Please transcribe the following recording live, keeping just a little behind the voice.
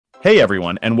Hey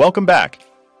everyone, and welcome back.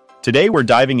 Today we're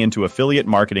diving into affiliate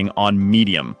marketing on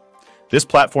Medium. This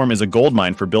platform is a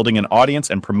goldmine for building an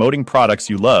audience and promoting products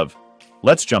you love.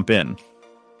 Let's jump in.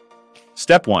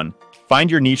 Step 1. Find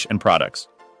your niche and products.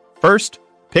 First,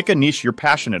 pick a niche you're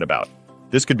passionate about.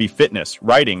 This could be fitness,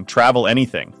 writing, travel,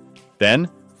 anything.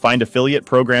 Then, find affiliate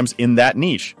programs in that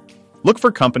niche. Look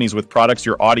for companies with products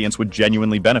your audience would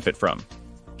genuinely benefit from.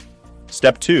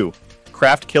 Step 2.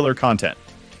 Craft killer content.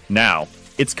 Now,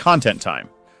 it's content time.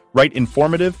 Write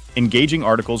informative, engaging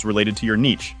articles related to your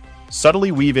niche.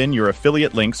 Subtly weave in your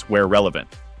affiliate links where relevant.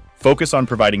 Focus on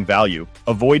providing value.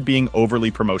 Avoid being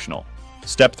overly promotional.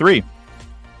 Step 3.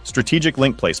 Strategic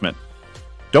link placement.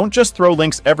 Don't just throw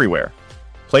links everywhere.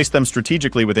 Place them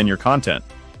strategically within your content.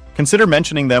 Consider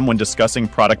mentioning them when discussing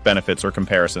product benefits or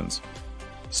comparisons.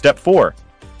 Step 4.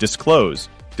 Disclose,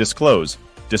 disclose,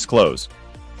 disclose.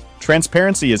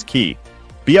 Transparency is key.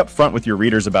 Be upfront with your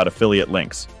readers about affiliate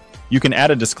links. You can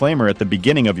add a disclaimer at the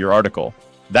beginning of your article.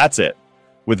 That's it.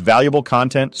 With valuable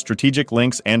content, strategic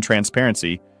links, and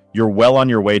transparency, you're well on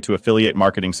your way to affiliate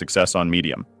marketing success on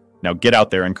Medium. Now get out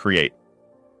there and create.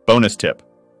 Bonus tip.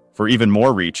 For even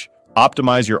more reach,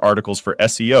 optimize your articles for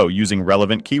SEO using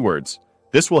relevant keywords.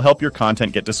 This will help your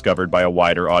content get discovered by a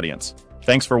wider audience.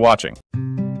 Thanks for watching.